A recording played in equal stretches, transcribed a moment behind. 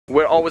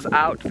we're always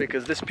out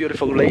because this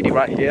beautiful lady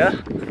right here,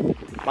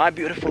 my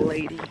beautiful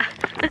lady.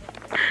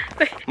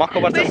 Maka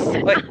parchas.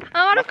 Oi.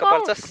 Maka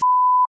parchas.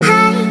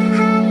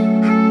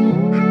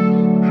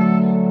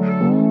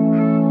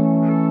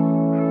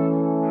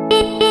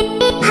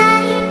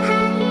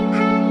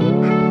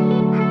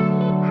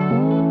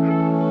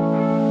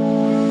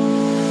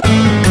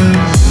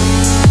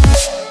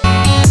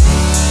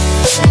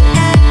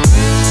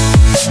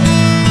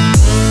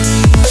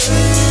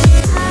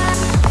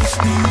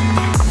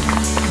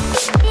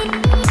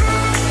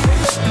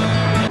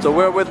 So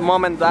we're with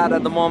mom and dad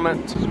at the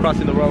moment, just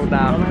crossing the road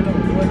now.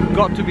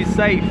 Got to be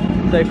safe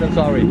than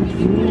sorry.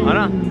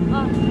 Anna?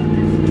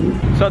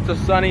 Such a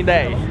sunny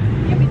day.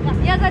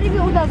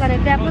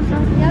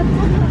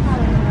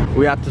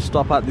 We had to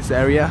stop at this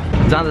area.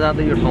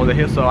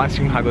 So ice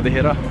cream खाएको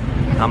देखेर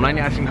हामीलाई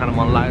नि ice cream Khan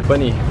मन लाग्यो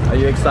पनि. Are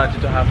you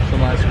excited to have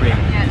some ice cream?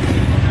 Yes.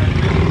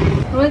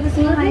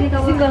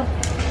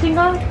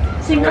 Single.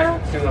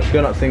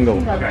 You're not single.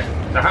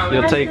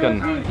 You're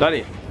taken.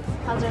 Daddy.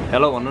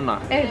 Hello, Anna.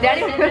 Hey,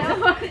 Daddy.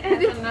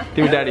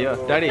 Give me Daddy.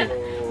 Daddy.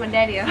 My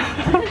Daddy. I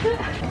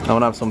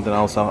want to have something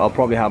else. I'll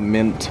probably have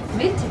mint.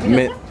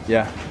 Mint?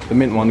 Yeah, the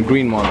mint one,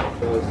 green one.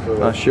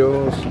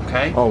 Shoes.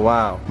 Okay. Oh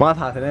wow. My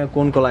thought is that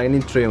one color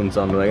need tray on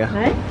something.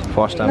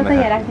 First time.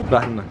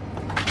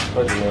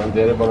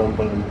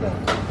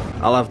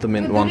 I'll have the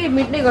mint one. You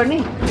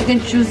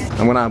can choose.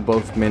 I'm gonna have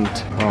both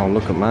mint. Oh,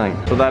 look at mine.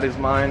 So that is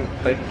mine.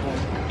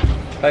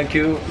 Thank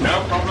you.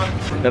 No problem.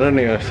 I don't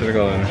know if I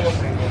go in.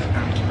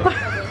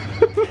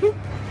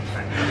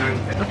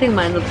 I think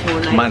mine looks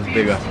more nice. Mine's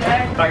bigger.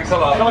 Thanks a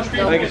lot.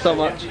 Thank you so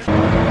much.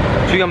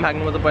 Chicken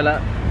packing with the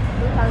pila.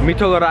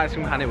 Mitho gara ice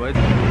cream khane bhayo.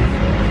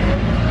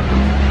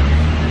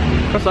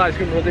 What's ice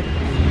cream roti?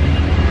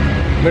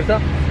 Mirta?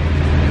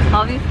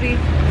 Obviously,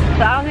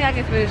 but I don't think I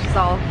can finish this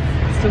all.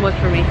 It's too much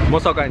for me. Mo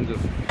sakainchu.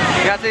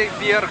 Yaha chai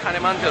beer khane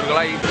mancheharuko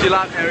लागि chill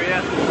out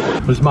area.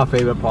 This is my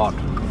favorite part.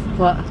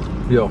 What?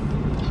 Yo.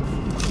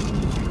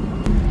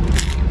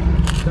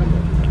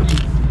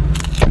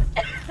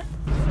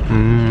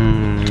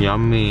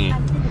 Yummy.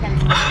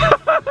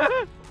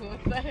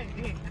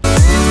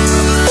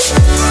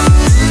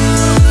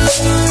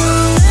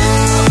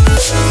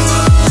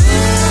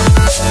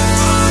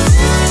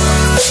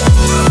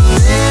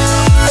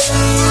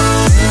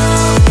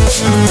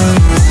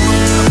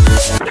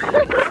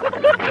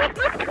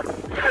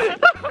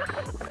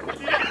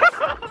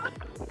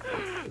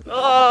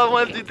 Oh,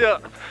 maldita.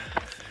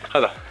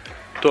 Hello.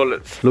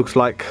 Toilets. Looks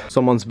like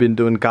someone's been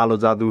doing Kalo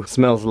Jadu.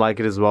 Smells like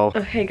it as well.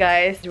 Okay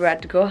guys, we're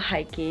about to go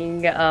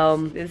hiking.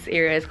 This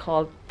area is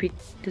called Peak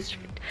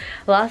District.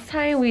 Last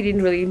time we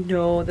didn't really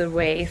know the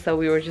way, so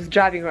we were just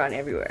driving around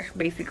everywhere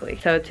basically.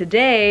 So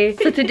today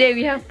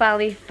we have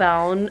finally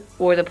found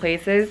where the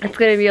place is. It's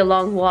gonna be a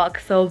long walk,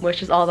 so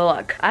wish us all the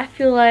luck. I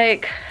feel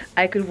like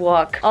I could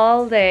walk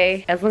all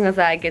day as long as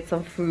I get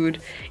some food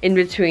in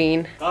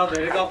between. What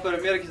are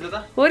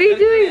you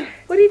doing?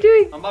 What are you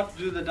doing? I'm about to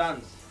do the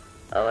dance.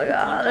 Oh my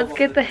god, let's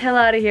get the hell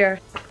out of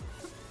here.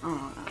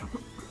 Oh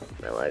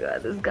my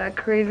god, this got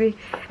crazy.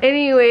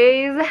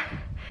 Anyways,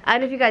 I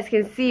don't know if you guys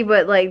can see,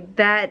 but like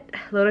that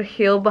little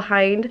hill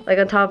behind, like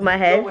on top of my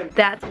head,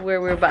 that's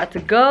where we're about to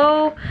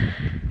go.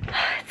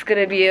 It's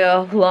gonna be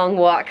a long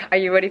walk. Are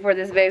you ready for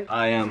this, babe?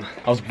 I am.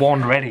 I was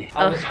born ready.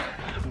 I was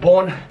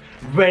born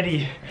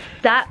ready.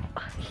 That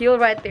hill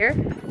right there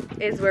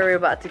is where we're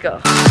about to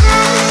go.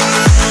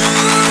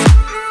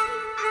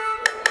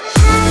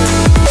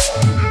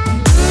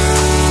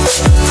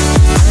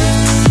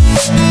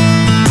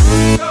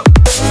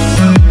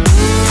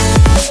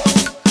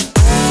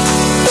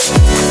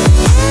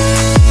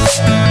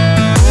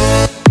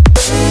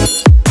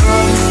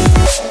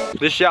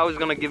 This shower is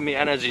gonna give me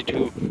energy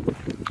to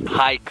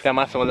hike.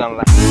 Roti,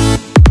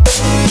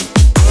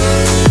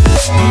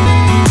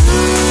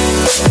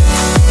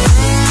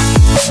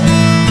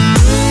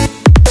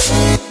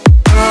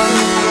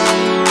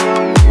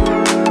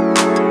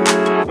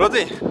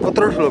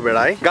 kotro thulo beda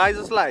hai? Guys,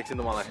 just like in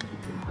the malai.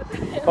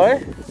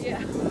 Hey? Yeah.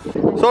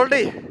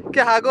 Salty, ke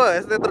hago?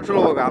 Este kotro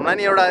thulo bega. Hamla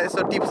ni euta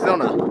yesto tips deu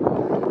na.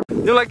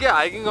 You like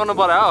hiking garnu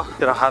paryo?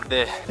 Tero haat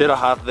de, tero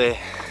haat de.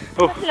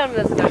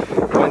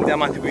 I'm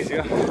going to go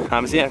to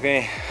I'm seeing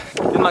okay.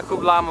 I'm not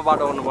going to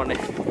go to the morning.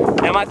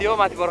 I'm not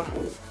going to go.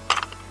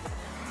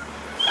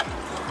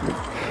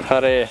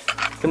 Hurry.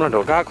 You're not going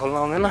to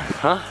go,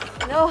 huh?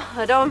 No,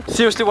 I don't.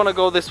 Seriously want to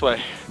go this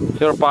way?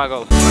 You're a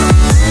pagal.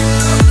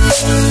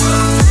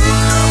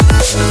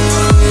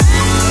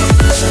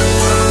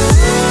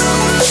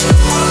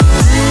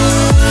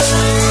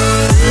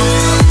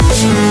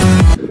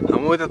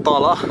 I'm with the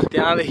tala.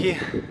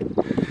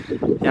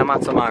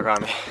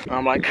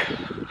 I'm like,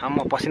 I'm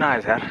a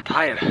passionate here.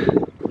 Tired.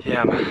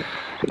 Yeah, man.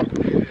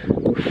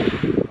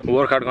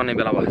 Workout gonna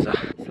be like this.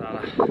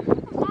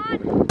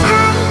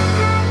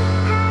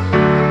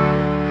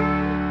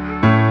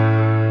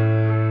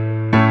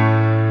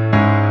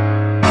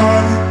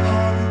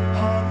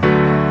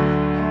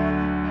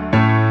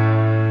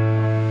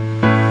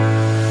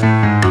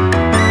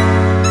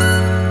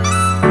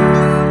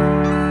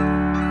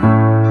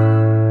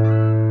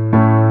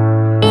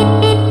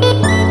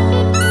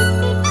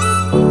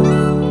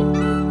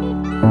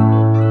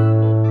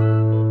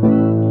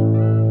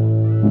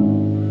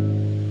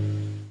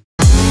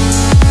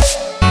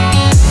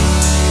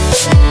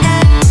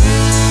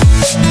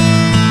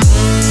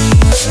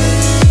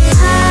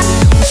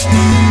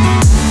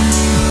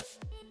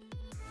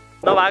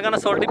 भाग न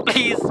सोल्टी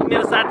please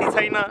मेरो साथी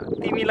छैन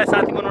तिमीलाई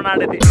साथी बनाउन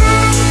आँटे थिए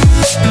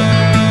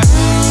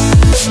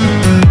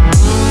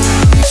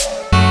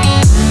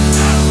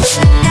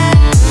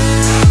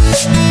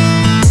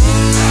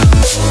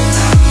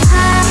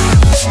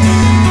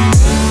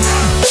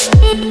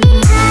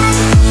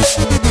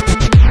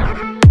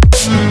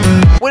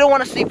We don't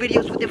want to see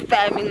videos with your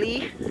family.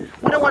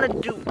 We don't want to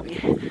do.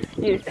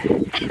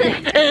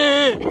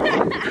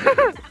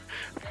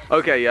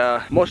 Okay,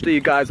 most of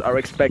you guys are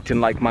expecting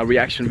like my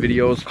reaction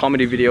videos,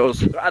 comedy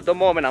videos. At the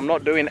moment, I'm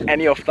not doing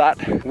any of that.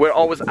 We're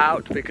always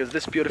out because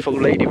this beautiful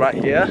lady right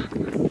here,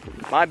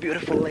 my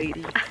beautiful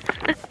lady.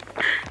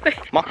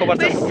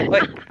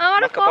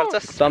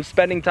 So I'm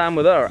spending time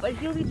with her. But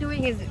he'll be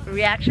doing his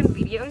reaction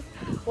videos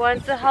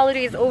once the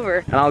holiday is over.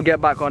 And I'll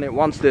get back on it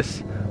once this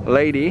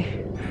lady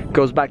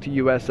goes back to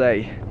USA.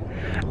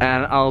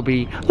 And I'll be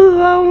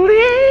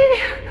lonely.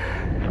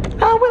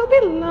 I will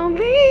be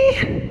lonely.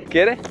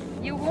 Get it?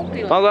 You won't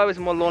be I'll go with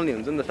more lonely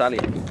in the sally.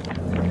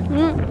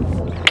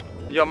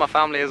 You're my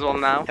family as well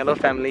now. Hello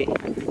family.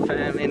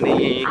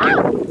 Family.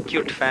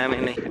 Cute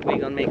family. We're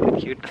gonna make a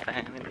cute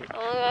family.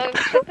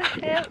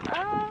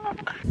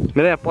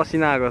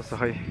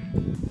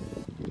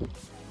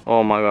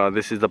 Oh my god,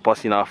 this is the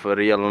pasina of a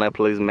real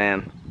Nepalese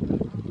man.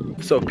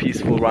 So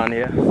peaceful around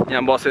here.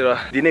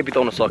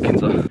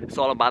 It's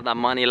all about that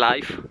money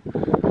life.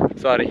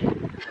 Sorry.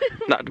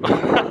 Not.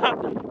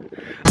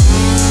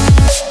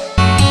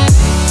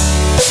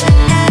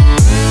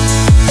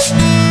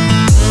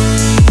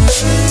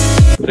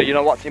 So you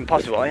know what's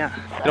impossible, yeah?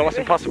 You know what's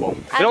impossible?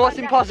 You know what's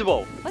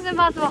impossible? What's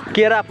impossible?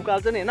 Kera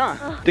fukalcha ni na?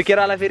 त्यो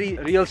केरालाई फेरि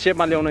real shape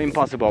मा ल्याउन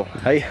impossible,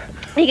 है?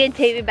 You can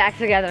tape it back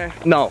together.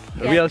 No,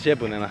 real shape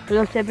हुँदैन.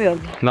 Real shape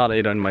हुन्छ. Not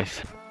a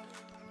mice.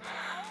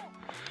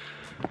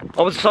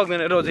 अब चाहिँ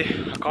सक्दैन रोजी.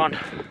 Can't.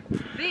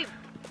 Babe,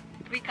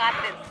 we got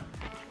this.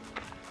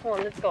 Come on,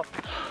 let's go.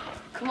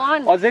 Come on.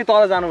 अझै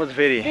तल जानुपर्छ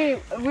फेरि. Babe,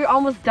 we're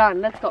almost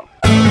done. Let's go.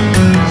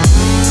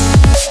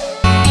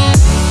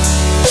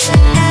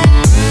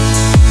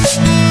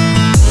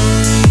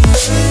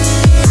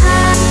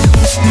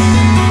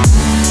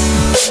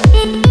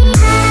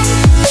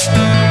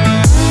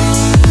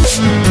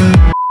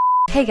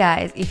 Hey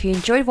guys, if you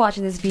enjoyed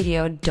watching this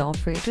video, don't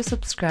forget to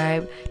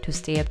subscribe to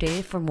stay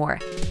updated for more.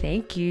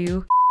 Thank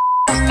you.